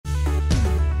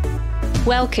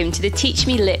Welcome to the Teach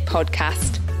Me Lit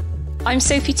podcast. I'm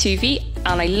Sophie Tuvey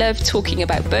and I love talking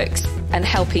about books and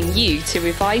helping you to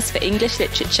revise for English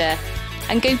literature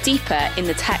and go deeper in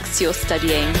the texts you're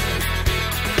studying.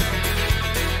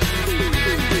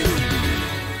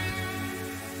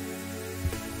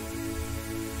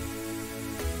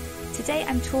 Today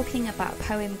I'm talking about a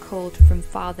poem called From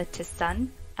Father to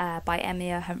Son by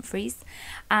Emyr Humphreys,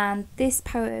 and this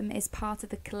poem is part of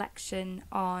the collection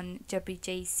on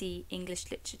WJEC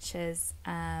English Literature's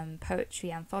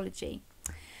poetry anthology.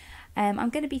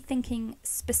 I'm going to be thinking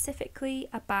specifically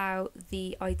about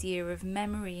the idea of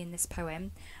memory in this poem,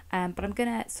 but I'm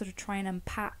going to sort of try and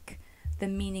unpack the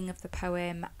meaning of the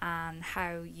poem and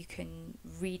how you can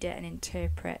read it and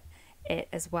interpret it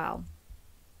as well.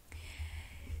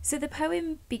 So the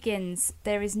poem begins,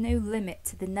 "There is no limit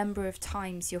to the number of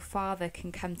times your father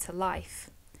can come to life,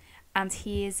 and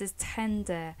he is as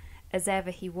tender as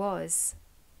ever he was."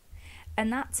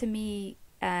 And that to me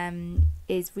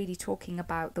is really talking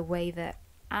about the way that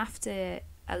after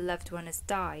a loved one has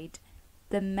died,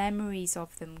 the memories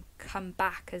of them come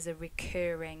back as a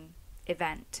recurring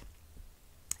event.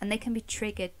 And they can be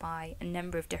triggered by a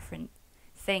number of different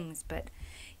things, but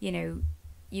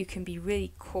you can be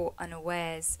really caught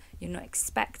unawares. You're not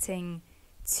expecting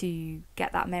to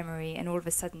get that memory and all of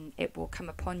a sudden it will come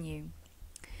upon you.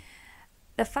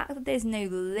 The fact that there's no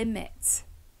limit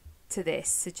to this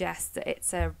suggests that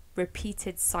it's a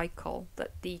repeated cycle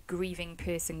that the grieving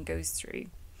person goes through.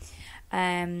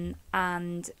 And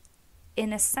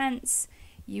in a sense,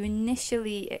 you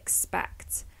initially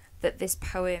expect that this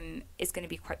poem is going to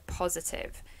be quite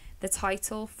positive. The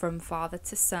title, From Father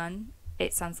to Son,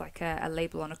 it sounds like a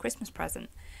label on a Christmas present.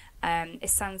 It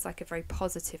sounds like a very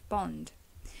positive bond.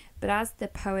 But as the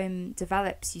poem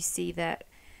develops, you see that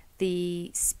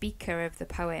the speaker of the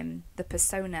poem, the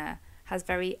persona, has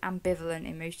very ambivalent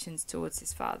emotions towards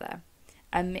his father,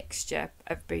 a mixture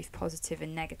of both positive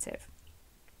and negative.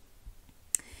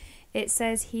 It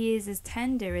says he is as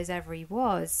tender as ever he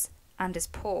was, and as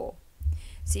poor.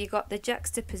 So you've got the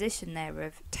juxtaposition there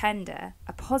of tender,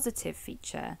 a positive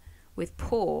feature, with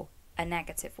poor, a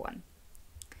negative one.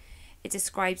 It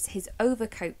describes his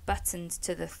overcoat buttoned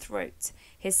to the throat,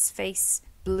 his face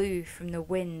blue from the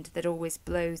wind that always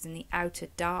blows in the outer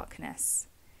darkness.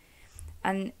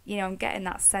 And, I'm getting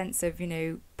that sense of,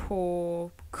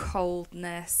 poor,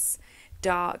 coldness,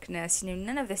 darkness.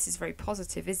 None of this is very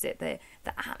positive, is it? The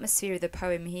atmosphere of the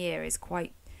poem here is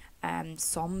quite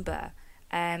somber.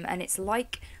 And it's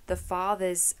like the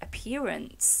father's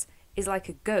appearance is like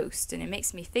a ghost, and it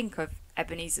makes me think of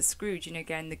Ebenezer Scrooge,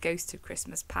 again, the ghost of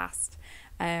Christmas past.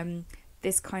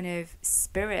 This kind of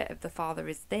spirit of the father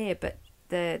is there, but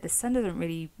the son doesn't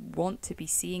really want to be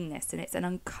seeing this, and it's an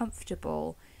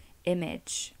uncomfortable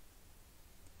image.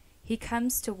 He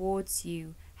comes towards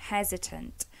you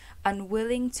hesitant,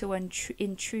 unwilling to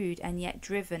intrude, and yet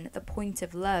driven at the point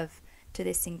of love to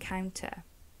this encounter.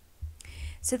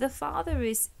 So the father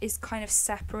is kind of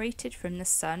separated from the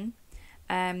son.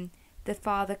 The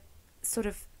father sort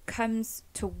of comes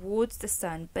towards the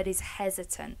son but is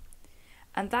hesitant,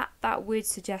 and that word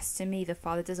suggests to me the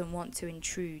father doesn't want to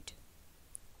intrude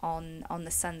on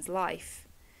the son's life.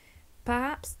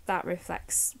 Perhaps that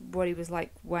reflects what he was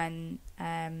like when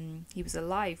he was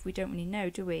alive. We don't really know,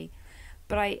 do we?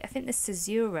 But I think the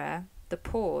caesura, the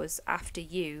pause after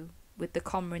you with the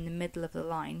comma in the middle of the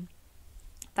line,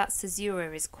 that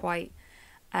caesura is quite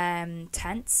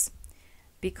tense,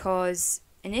 because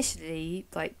initially,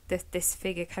 like this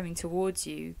figure coming towards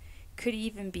you could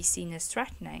even be seen as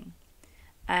threatening.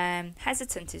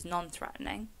 Hesitant is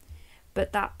non-threatening,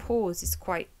 but that pause is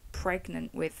quite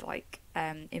pregnant with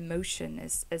emotion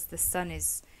as the son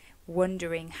is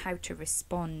wondering how to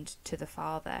respond to the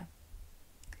father.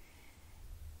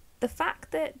 The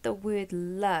fact that the word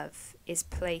love is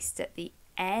placed at the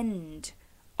end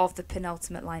of the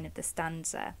penultimate line of the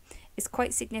stanza is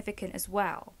quite significant as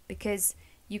well, because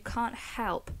you can't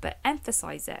help but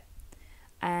emphasize it.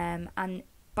 And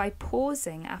by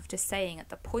pausing after saying at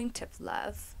the point of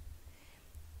love,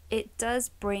 it does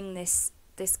bring this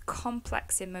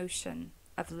complex emotion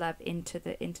of love into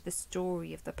the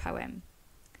story of the poem.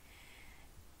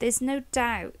 There's no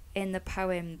doubt in the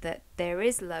poem that there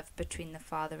is love between the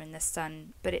father and the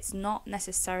son, but it's not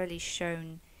necessarily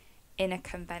shown in a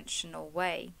conventional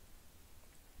way.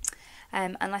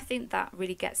 And I think that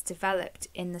really gets developed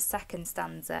in the second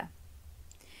stanza.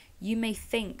 You may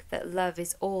think that love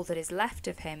is all that is left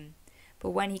of him,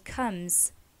 but when he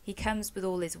comes with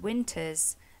all his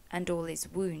winters and all his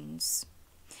wounds.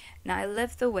 Now, I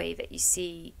love the way that you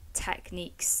see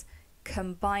techniques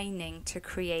combining to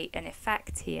create an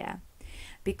effect here.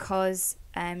 because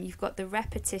you've got the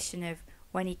repetition of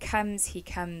when he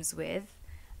comes with,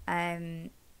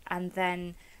 and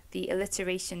then the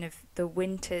alliteration of the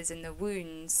winters and the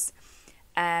wounds,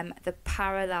 the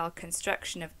parallel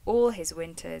construction of all his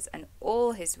winters and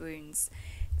all his wounds,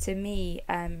 to me,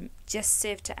 just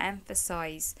serve to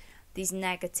emphasize these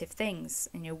negative things.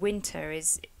 Winter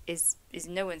is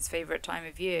no one's favorite time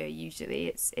of year. Usually,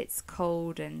 it's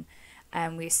cold, and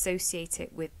we associate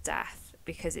it with death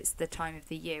because it's the time of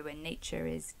the year when nature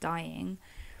is dying.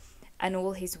 And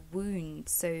all his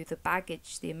wounds, so the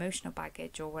baggage, the emotional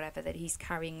baggage or whatever that he's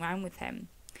carrying around with him.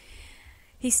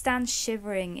 He stands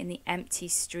shivering in the empty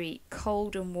street,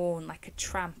 cold and worn like a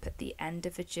tramp at the end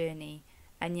of a journey,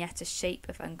 and yet a shape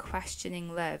of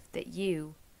unquestioning love that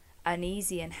you,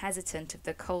 uneasy and hesitant of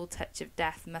the cold touch of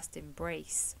death, must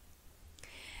embrace.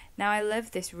 Now, I love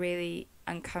this really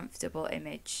uncomfortable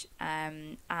image,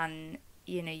 and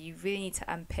you really need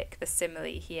to unpick the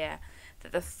simile here,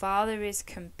 that the father is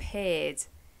compared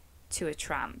to a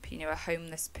tramp, a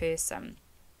homeless person.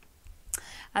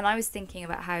 And I was thinking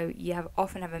about how you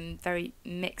often have a very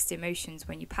mixed emotions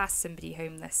when you pass somebody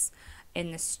homeless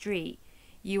in the street.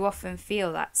 You often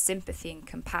feel that sympathy and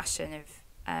compassion of,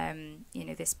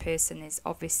 this person is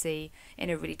obviously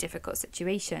in a really difficult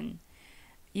situation.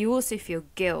 You also feel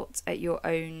guilt at your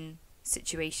own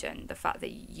situation, the fact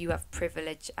that you have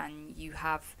privilege and you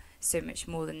have so much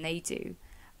more than they do.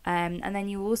 And then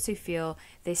you also feel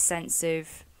this sense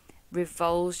of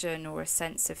revulsion or a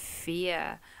sense of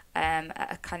fear,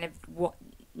 a kind of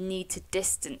need to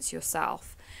distance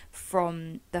yourself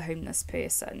from the homeless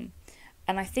person.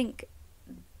 And I think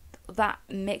that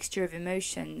mixture of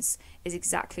emotions is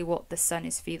exactly what the son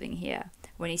is feeling here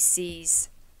when he sees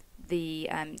the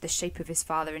shape of his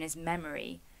father in his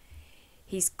memory.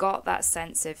 He's got that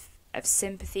sense of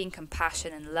sympathy and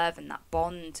compassion and love and that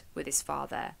bond with his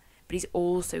father, but he's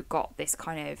also got this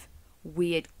kind of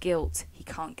weird guilt he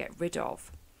can't get rid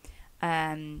of.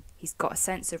 He's got a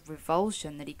sense of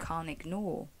revulsion that he can't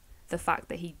ignore, the fact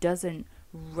that he doesn't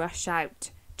rush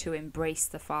out to embrace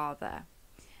the father.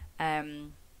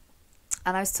 And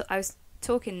I was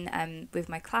talking with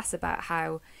my class about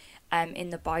how in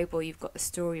the Bible you've got the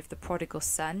story of the prodigal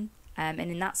son, and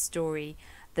in that story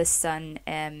the son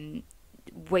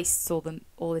wastes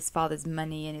all his father's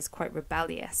money and is quite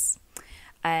rebellious.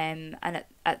 And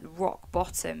at rock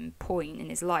bottom point in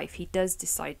his life, he does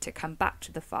decide to come back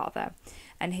to the father,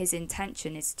 and his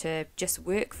intention is to just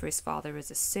work for his father as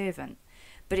a servant.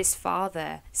 But his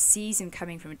father sees him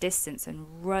coming from a distance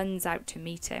and runs out to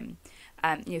meet him,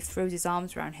 throws his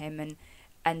arms around him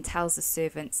and tells the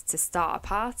servants to start a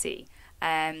party.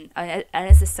 And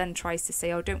as the son tries to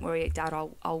say, "Oh, don't worry, Dad,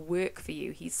 I'll work for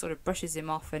you," he sort of brushes him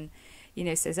off and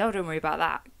says, "Oh, don't worry about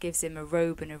that," gives him a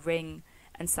robe and a ring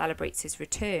and celebrates his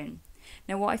return.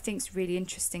 Now, what I think is really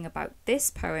interesting about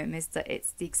this poem is that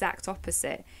it's the exact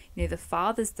opposite. The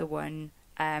father's the one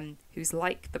who's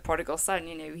like the prodigal son.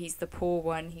 He's the poor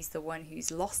one, he's the one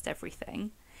who's lost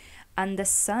everything. And the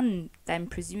son then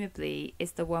presumably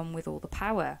is the one with all the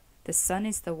power. The son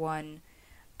is the one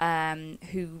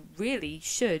who really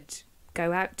should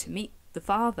go out to meet the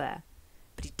father,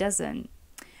 but he doesn't.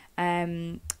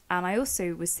 And I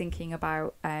also was thinking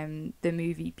about the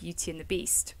movie Beauty and the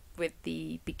Beast, with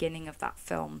the beginning of that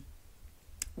film,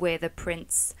 where the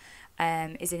prince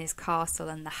is in his castle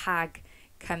and the hag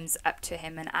comes up to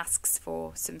him and asks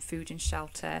for some food and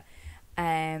shelter,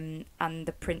 and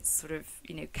the prince sort of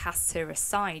casts her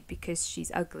aside because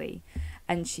she's ugly,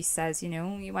 and she says, you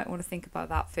might want to think about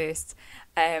that first,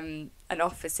 and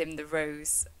offers him the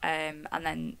rose, and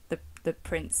then the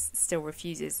prince still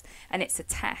refuses, and it's a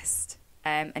test,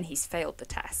 and he's failed the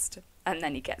test, and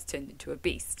then he gets turned into a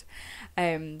beast.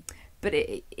 But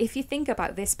if you think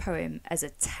about this poem as a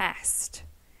test,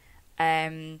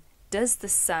 does the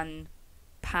son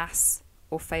pass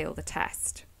or fail the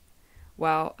test?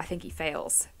 Well, I think he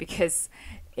fails, because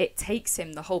it takes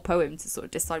him the whole poem to sort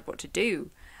of decide what to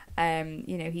do.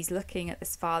 He's looking at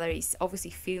this father, he's obviously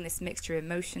feeling this mixture of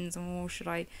emotions,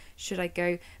 should I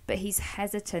go? But he's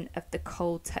hesitant of the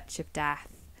cold touch of death.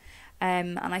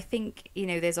 And I think,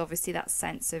 there's obviously that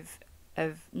sense of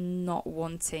not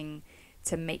wanting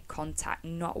to make contact,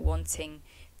 not wanting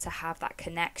to have that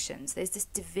connection. So there's this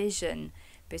division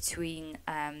between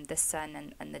the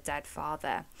son and the dead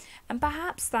father. And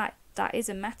perhaps that is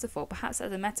a metaphor. Perhaps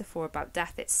that's a metaphor about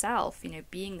death itself,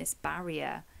 being this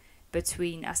barrier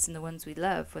between us and the ones we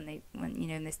love when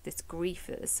this grief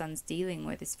that the son's dealing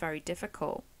with is very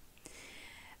difficult.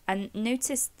 And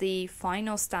notice the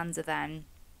final stanza then.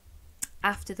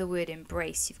 After the word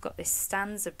embrace, you've got this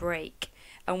stanza break,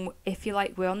 and if you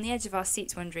like, we're on the edge of our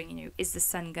seats wondering, is the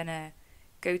son gonna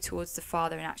go towards the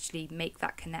father and actually make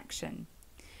that connection.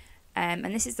 And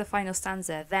this is the final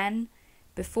stanza. Then,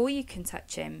 before you can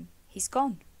touch him, he's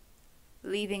gone,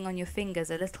 leaving on your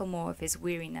fingers a little more of his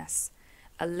weariness,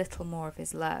 a little more of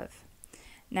his love.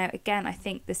 Now, again, I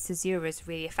think the caesura is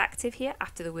really effective here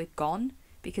after the word gone,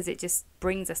 because it just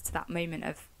brings us to that moment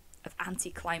of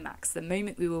anticlimax. The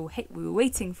moment we were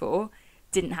waiting for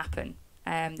didn't happen.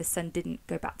 The son didn't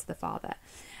go back to the father.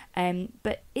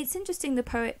 But it's interesting the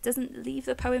poet doesn't leave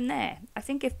the poem there. I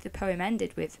think if the poem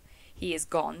ended with he is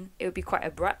gone, it would be quite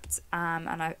abrupt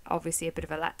and obviously a bit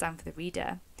of a letdown for the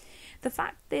reader. The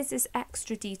fact there's this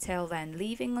extra detail then,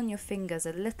 leaving on your fingers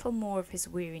a little more of his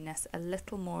weariness, a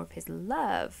little more of his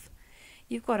love.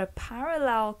 You've got a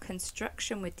parallel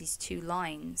construction with these two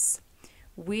lines.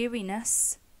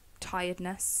 Weariness,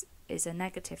 tiredness is a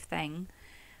negative thing,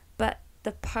 but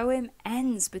the poem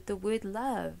ends with the word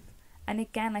love. And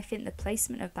again, I think the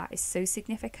placement of that is so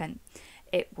significant.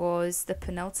 It was the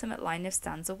penultimate line of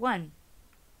stanza 1.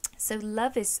 So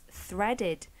love is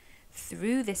threaded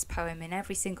through this poem in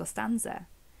every single stanza,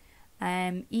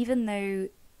 even though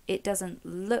it doesn't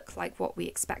look like what we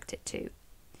expect it to.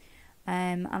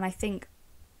 And I think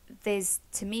there's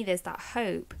that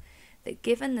hope that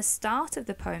given the start of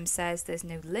the poem says there's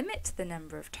no limit to the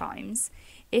number of times,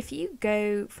 if you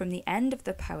go from the end of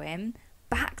the poem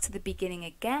back to the beginning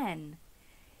again,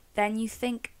 then you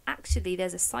think actually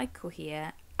there's a cycle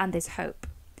here and there's hope.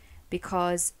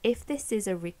 Because if this is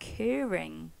a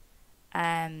recurring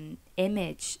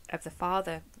image of the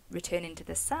father returning to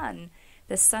the son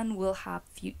will have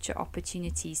future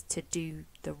opportunities to do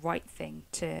the right thing,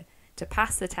 to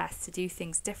pass the test, to do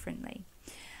things differently.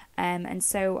 And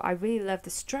so I really love the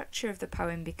structure of the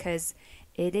poem because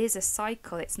it is a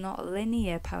cycle. It's not a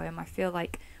linear poem. I feel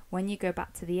like when you go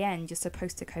back to the end, you're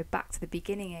supposed to go back to the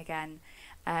beginning again,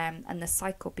 and the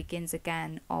cycle begins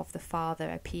again of the father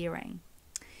appearing.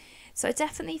 So I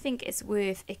definitely think it's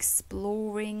worth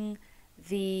exploring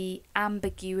the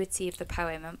ambiguity of the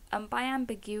poem. And by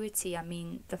ambiguity, I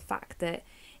mean the fact that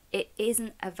it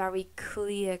isn't a very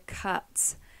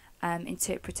clear-cut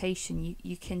interpretation.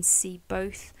 You can see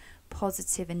both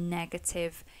positive and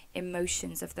negative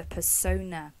emotions of the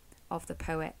persona of the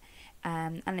poet.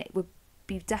 And it would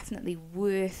be definitely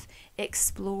worth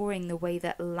exploring the way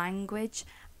that language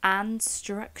and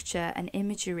structure and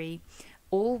imagery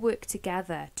all work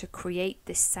together to create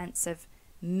this sense of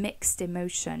mixed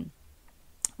emotion,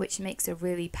 which makes a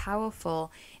really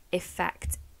powerful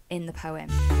effect in the poem.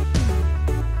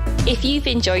 If you've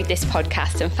enjoyed this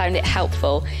podcast and found it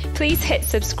helpful, please hit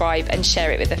subscribe and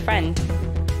share it with a friend.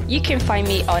 You can find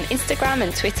me on Instagram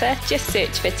and Twitter, just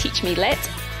search for Teach Me Lit.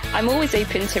 I'm always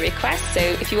open to requests, so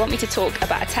if you want me to talk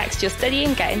about a text you're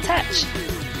studying, get in touch.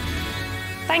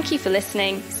 Thank you for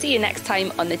listening. See you next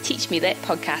time on the Teach Me Lit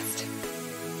podcast.